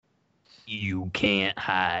You can't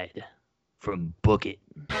hide from Book It.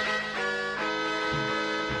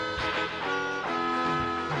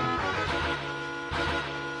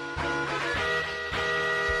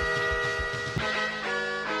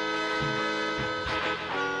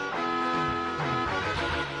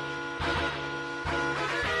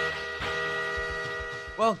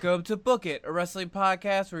 Welcome to Book It, a wrestling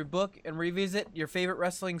podcast where we book and revisit your favorite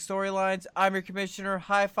wrestling storylines. I'm your commissioner,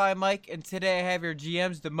 Hi-Fi Mike, and today I have your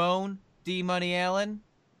GMs, Damone, D Money Allen,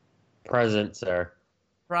 Present, sir.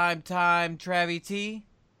 Prime Time Travie T,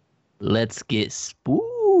 Let's get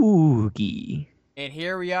spooky. and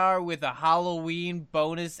here we are with a Halloween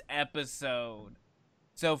bonus episode.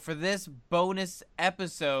 So for this bonus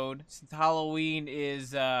episode, since Halloween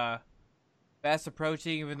is fast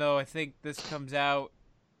approaching, even though I think this comes out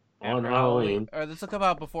On after Halloween. or this will come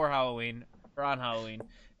out before Halloween or on Halloween.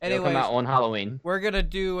 It'll come Anyways, out on Halloween. we're gonna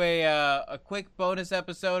do a quick bonus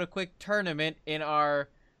episode, a quick tournament in our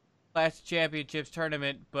Clash Championships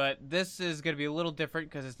tournament, but this is gonna be a little different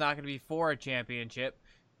because it's not gonna be for a championship.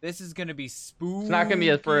 This is gonna be spooky. It's not going to be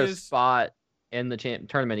a first spot in the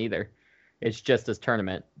tournament either. It's just this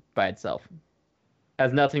tournament by itself.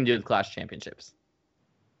 Has nothing to do with Clash Championships.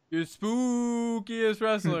 You're spookiest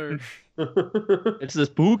wrestler. It's the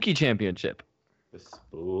Spooky Championship.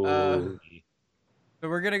 Spooky. So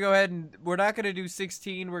we're gonna go ahead and we're not gonna do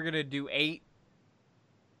 16. We're gonna do 8.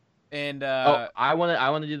 And I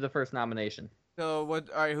want to do the first nomination. so what?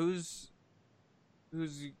 All right, who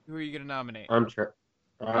are you gonna nominate? I'm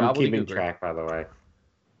Gobbledygooker. keeping track, by the way.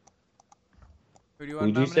 Who do you want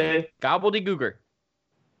Who'd to you nominate? say? Gobbledygooker.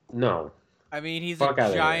 No. I mean, he's Fuck a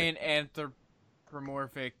outta here. giant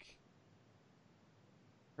anthropomorphic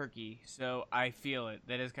turkey, so I feel it.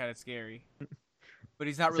 That is kind of scary. But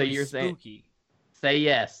he's not So really you're saying- spooky. Say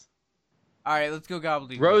yes. All right, let's go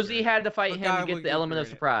Gobbledygooker. Rosie had to fight Put him to get the Gobbledygooker element of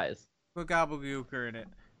in it. surprise. Put Gobbledygooker in it.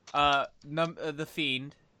 The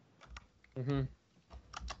Fiend, Mm-hmm.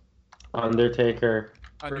 Undertaker.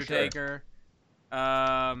 sure. Undertaker,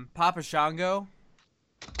 Papa Shango.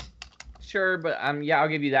 Sure, but yeah, I'll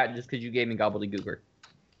give you that just because you gave me Gobbledygooker.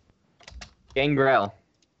 Gangrel.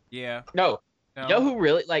 Yeah. No. No. You know who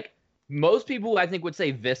really, like, most people I think would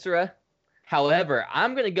say Viscera. However,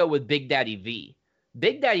 I'm going to go with Big Daddy V.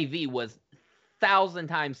 Big Daddy V was 1,000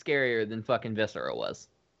 times scarier than fucking Viscera was.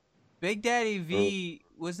 Big Daddy V,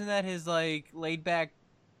 wasn't that his like laid back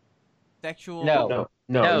sexual? No.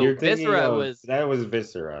 No, you're thinking Viscera of, that was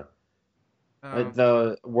Viscera. Oh.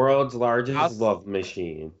 The world's largest I'll- love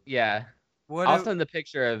machine. Yeah. What? I'll send the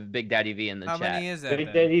picture of Big Daddy V in the How chat. many is that? Big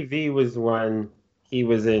then? Daddy V was when he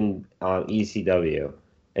was in ECW,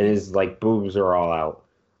 and his like boobs are all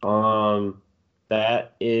out.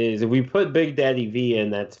 That is, if we put Big Daddy V in,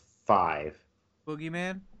 that's 5.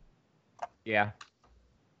 Boogeyman, Yeah.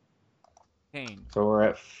 Kane. So we're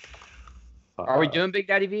at. Are we doing Big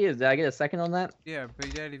Daddy V? Did I get a second on that? Yeah,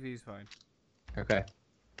 Big Daddy V's fine. Okay.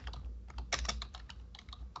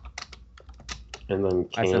 And then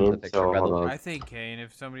I sent the Kane. picture, So by the hold way. on. I think Kane.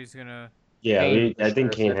 If somebody's gonna, Yeah, Kane for I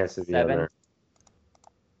think sure, Kane has to be on 7. there.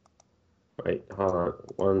 Wait, hold on.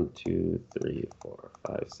 1, 2, 3, 4,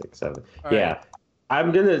 5, 6, 7. All Yeah, right.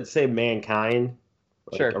 I'm gonna say Mankind.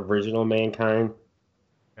 Like Sure. Original Mankind.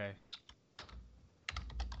 Okay.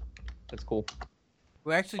 That's cool.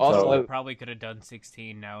 We actually Also- totally probably could have done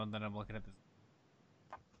 16 now, and then I'm looking at this.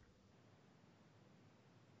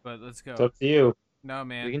 But let's go. It's up to you. No,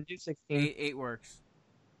 man. We can do 16. 8 works.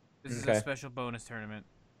 This is a Okay. special bonus tournament.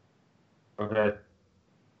 Okay.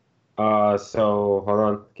 So hold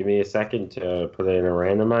on. Give me a second to put it in a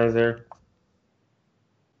randomizer.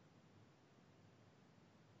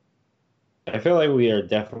 I feel like we are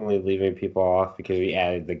definitely leaving people off because we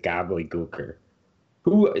added the gobbledygooker.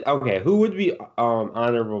 Who would be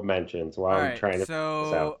honorable mentions while All I'm right. trying to this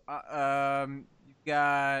So, out? you've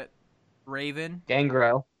got Raven.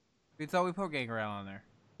 Gangrel. We thought we put Gangrel on there.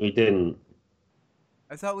 We didn't.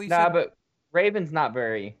 I thought we Nah, said. but Raven's not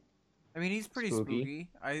very. I mean, he's pretty Spooky. spooky.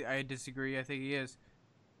 I disagree. I think he is.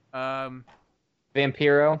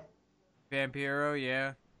 Vampiro,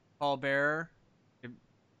 yeah. Paul Bearer.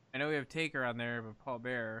 I know we have Taker on there, but Paul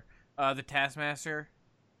Bearer. The Taskmaster.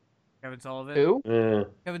 Kevin Sullivan. Who?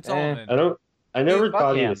 Kevin Sullivan. I never Dude, fuck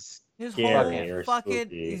thought he him. was His scary whole or fucking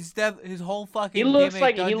spooky. his whole fucking He looks gimmick,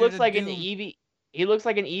 like Dungeons of an Doom. He looks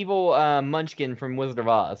like an evil Munchkin from Wizard of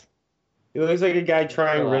Oz. He looks like a guy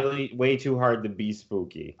trying Yeah. really way too hard to be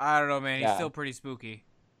spooky. I don't know, man. He's Yeah. still pretty spooky.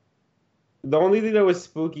 The only thing that was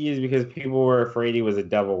spooky is because people were afraid he was a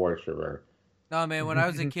devil worshiper. No, man. When I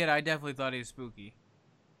was a kid, I definitely thought he was spooky.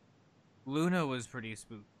 Luna was pretty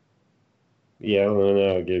spooky. Yeah,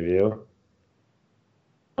 Luna, I'll give you.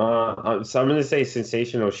 So I'm gonna say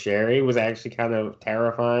Sensational Sherry was actually kind of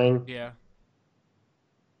terrifying. Yeah.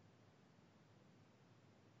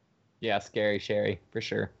 Yeah, scary Sherry for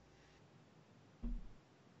sure.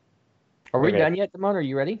 Are we Okay, done yet, Damon? Are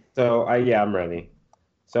you ready? so yeah, I'm ready.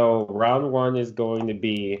 So round one is going to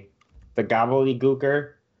be the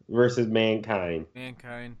Gobbledygooker versus Mankind.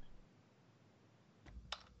 Mankind.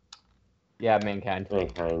 Yeah, Mankind.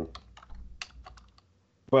 Mankind.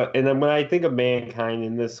 But and then when I think of Mankind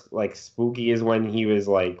in this like spooky is when he was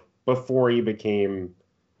like before he became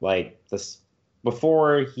like this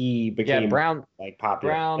before he Yeah, became Brown, like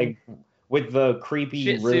popular Brown, like with the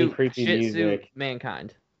creepy really creepy Shih Tzu, music.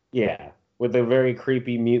 Mankind. Yeah, with the very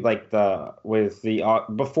creepy like the with the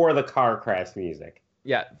before the car crash music.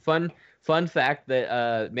 Yeah, fun fact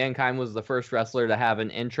that Mankind was the first wrestler to have an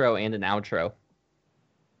intro and an outro.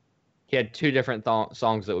 He had two different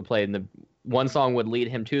songs that would play, and the one song would lead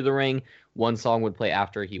him to the ring, one song would play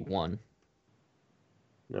after he won.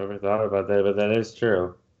 Never thought about that, but that is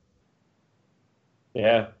true.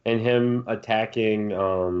 Yeah, and him attacking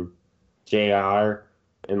JR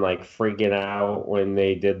and like freaking out when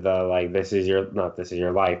they did the like this is your not this is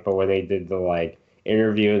your life, but when they did the like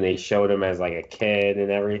interview and they showed him as like a kid and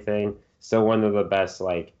everything. So one of the best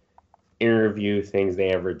like interview things they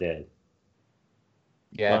ever did.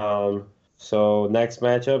 Yeah, So next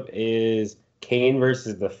matchup is Kane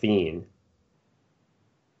versus the Fiend.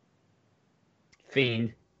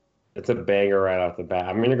 Fiend. It's a banger right off the bat.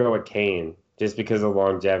 I'm gonna go with Kane just because of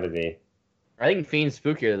longevity. I think Fiend's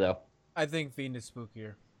spookier though. I think Fiend is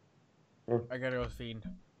spookier. Hmm. I gotta go with Fiend.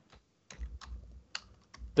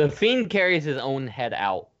 The Fiend carries his own head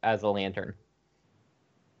out as a lantern.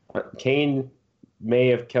 Kane may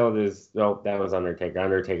have killed his. No, that was Undertaker.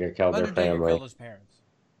 Undertaker killed their Undertaker family. killed his parents.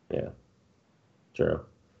 Yeah, true.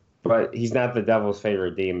 But he's not the devil's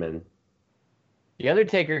favorite demon. The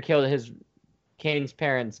Undertaker killed Kane's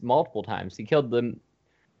parents multiple times. He killed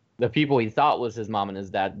the people he thought was his mom and his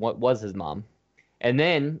dad. What was his mom? And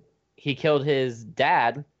then he killed his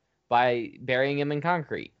dad by burying him in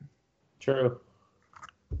concrete. True.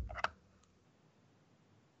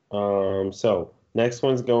 So next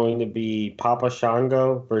one's going to be Papa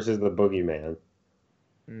Shango versus the Boogeyman.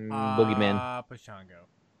 Boogeyman. Pashango.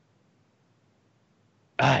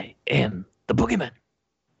 I am the Boogeyman,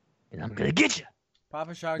 and I'm gonna get you.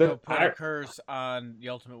 Papa Shango The- put I- a curse on the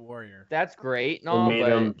Ultimate Warrior. That's great, no, made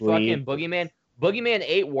him but fucking bleed. Boogeyman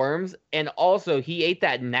ate worms, and also he ate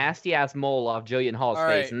that nasty ass mole off Jillian Hall's All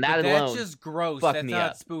face, right, and but that that's alone. just gross. fucked That's me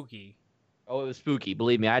not up. spooky. Oh, it was spooky.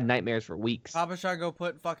 Believe me, I had nightmares for weeks. Papa Shango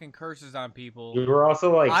put fucking curses on people. You were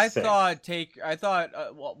also like I six. thought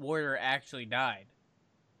Warrior actually died.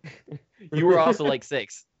 You were also like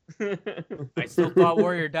 6. I still thought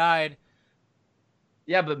Warrior died.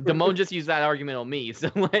 Yeah, but Damone just used that argument on me, so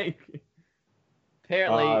like,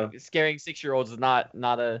 apparently, scaring 6-year-olds is not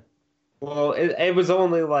a. Well, it was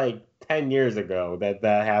only like 10 years ago that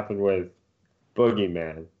happened with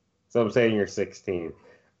Boogeyman. So I'm saying you're 16.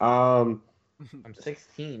 I'm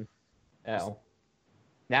 16. Oh,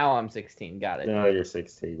 now I'm 16. Got it. No, you're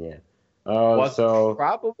 16, yeah. Was So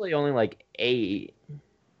probably only like 8.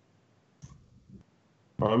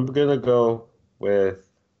 I'm gonna go with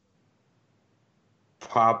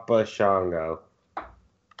Papa Shango.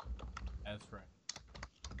 That's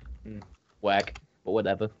right. Whack, but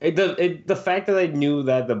whatever. The fact that I knew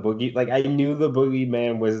that I knew the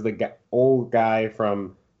Boogeyman was the old guy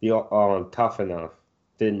from the Tough Enough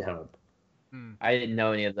didn't help. I didn't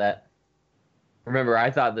know any of that. Remember, I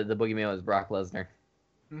thought that the Boogeyman was Brock Lesnar.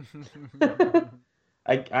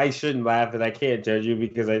 I shouldn't laugh, and I can't judge you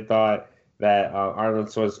because I thought that Arnold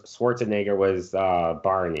Schwarzenegger was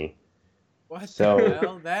Barney. What So- the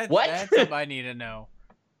hell? What? That's something I need to know.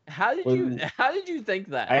 How did you think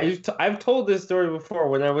that? I've told this story before.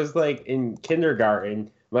 When I was like in kindergarten,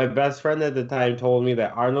 my best friend at the time told me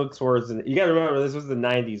that Arnold Schwarzenegger. You gotta remember, this was the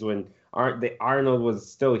 '90s when Arnold was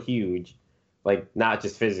still huge, like not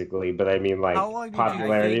just physically, but I mean like How long did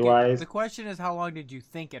popularity you think wise. The question is, how long did you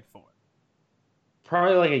think it for?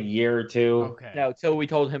 Probably like a year or two. Okay. No, till we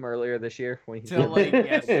told him earlier this year when he Till like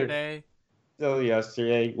yesterday. Still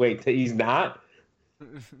yesterday. Wait, he's not.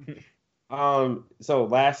 So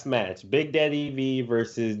last match, Big Daddy V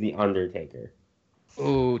versus The Undertaker.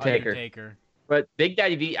 Ooh, Taker. Undertaker. But Big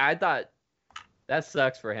Daddy V, I thought that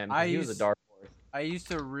sucks for him. 'Cause he was a dark horse. I used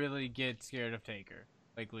to really get scared of Taker,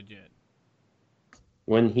 like legit.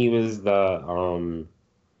 When he was the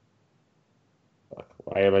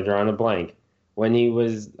why am I drawing a blank? When he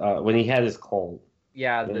was when he had his cold.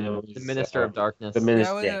 Yeah, Then it the was, Minister of Darkness. The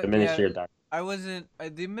ministry, Yeah, the Ministry yeah. of Darkness. I wasn't.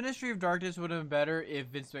 The Ministry of Darkness would have been better if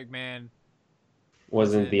Vince McMahon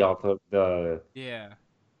wasn't the Wasn't- ultimate the. Yeah.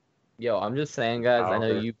 Yo, I'm just saying, guys. I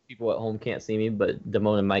know Power. you people at home can't see me, but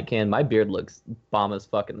Damone and Mike can. My beard looks bomb as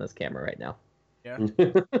fuck in this camera right now. Yeah.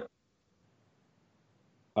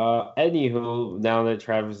 Anywho, now that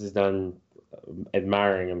Travis is done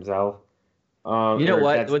admiring himself, You know or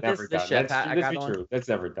what? that's With never this done. chef That's hat I let's got be on, true. That's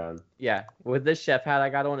never done. yeah, with this chef hat I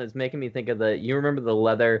got on, it's making me think of the. You remember the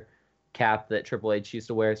leather cap that Triple H used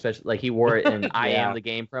to wear, especially like he wore it in I Yeah. Am the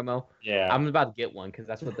Game promo. Yeah. I'm about to get one because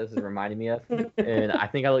that's what this is reminding me of, and I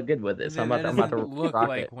think I look good with it. So I'm about That to doesn't look rock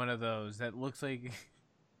like it. one of those. That looks like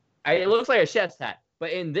It looks like a chef's hat,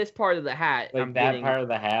 but in this part of the hat, Like I'm that getting. part of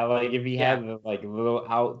the hat, like if he Yeah. had the like little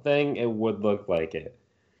out thing, it would look like it.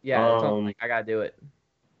 Yeah, that's what I'm Um, like, I gotta do it.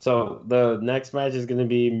 So the next match is gonna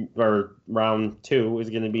be, or round 2 is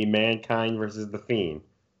gonna be Mankind versus The Fiend.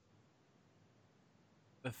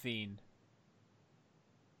 the Fiend.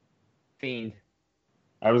 Fiend.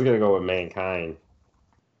 I was gonna go with Mankind.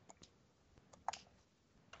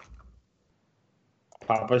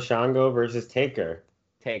 Papa Shango versus Taker.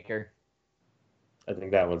 Taker. I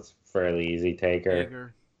think that was fairly easy. Taker.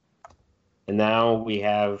 Taker. And now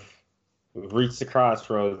we've reached the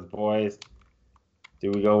crossroads, boys.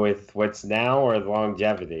 Do we go with what's now or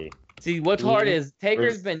longevity? See, what's hard Fiend is Taker's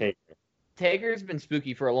versus been Taker. Taker's been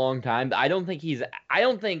spooky for a long time. I don't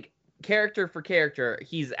think character for character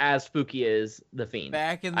he's as spooky as the Fiend.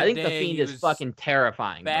 Back in the I think day, the Fiend he is was- fucking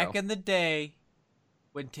terrifying. Back bro. in the day,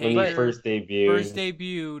 when When Taker he first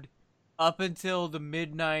debuted. up until the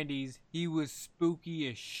mid '90s, he was spooky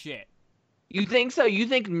as shit. You think so? You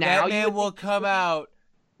think now That you man would will think he's come spooky? out,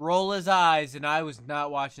 roll his eyes, and I was not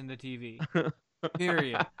watching the TV.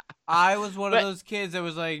 Period. I was one of But- those kids that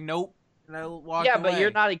was like, nope, and I walked Yeah, away. but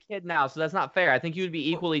you're not a kid now, so that's not fair. I think you would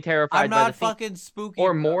be equally terrified I'm by not the Fiend. fucking spooky.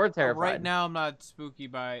 or more Right terrified. now, I'm not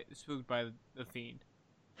spooked by the Fiend,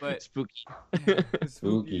 but Spooky.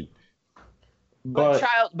 Spooky. But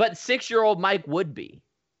But 6-year-old Mike would be.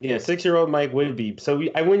 yeah, 6-year-old Mike would be. So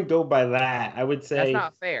I wouldn't go by that. I would say That's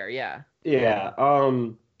not fair. Yeah. yeah.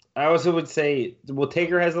 I also would say, well,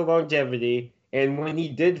 Taker has the longevity, and when he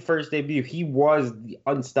did first debut, he was the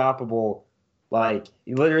unstoppable. Like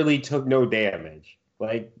he literally took no damage.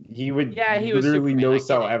 Like he would Yeah, he was literally Superman, I no get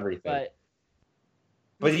sell it, everything.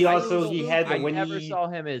 But he I also was he had I the when never he saw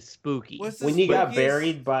him as spooky. What's the when he got spookiest-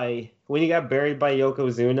 buried by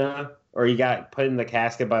Yokozuna, or he got put in the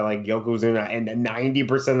casket by like Yokozuna, and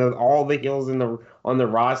 90% of all the heels on the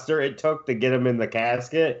roster it took to get him in the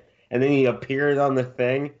casket, and then he appeared on the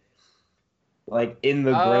thing, like in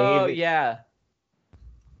the Oh grave. yeah.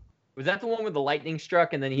 Was that the one with the lightning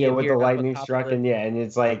struck and then he Yeah, with the appeared up on lightning top of struck, the- and yeah, and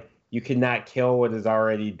it's like you cannot kill what is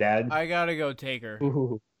already dead. I gotta go Taker.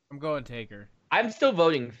 Ooh. I'm going Taker. I'm still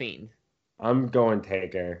voting Fiend. I'm going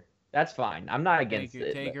Taker. That's fine. I'm not against Taker,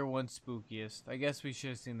 it. Taker won spookiest. I guess we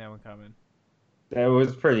should have seen that one coming. That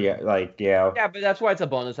was pretty like yeah. Yeah, but that's why it's a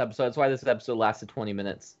bonus episode. That's why this episode lasted 20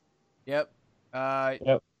 minutes. Yep.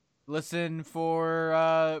 Yep. Listen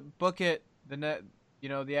for Book It,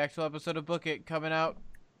 the actual episode of Book It coming out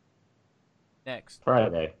next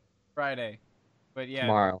Friday. Friday. But yeah,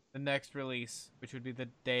 Tomorrow. the next release, which would be the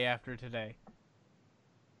day after today.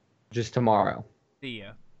 Just tomorrow. See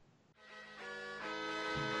ya.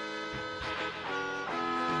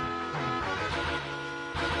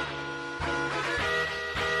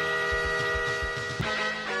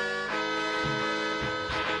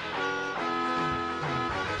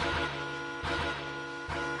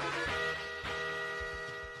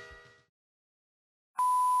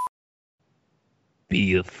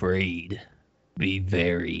 Be afraid. Be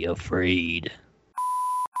very afraid.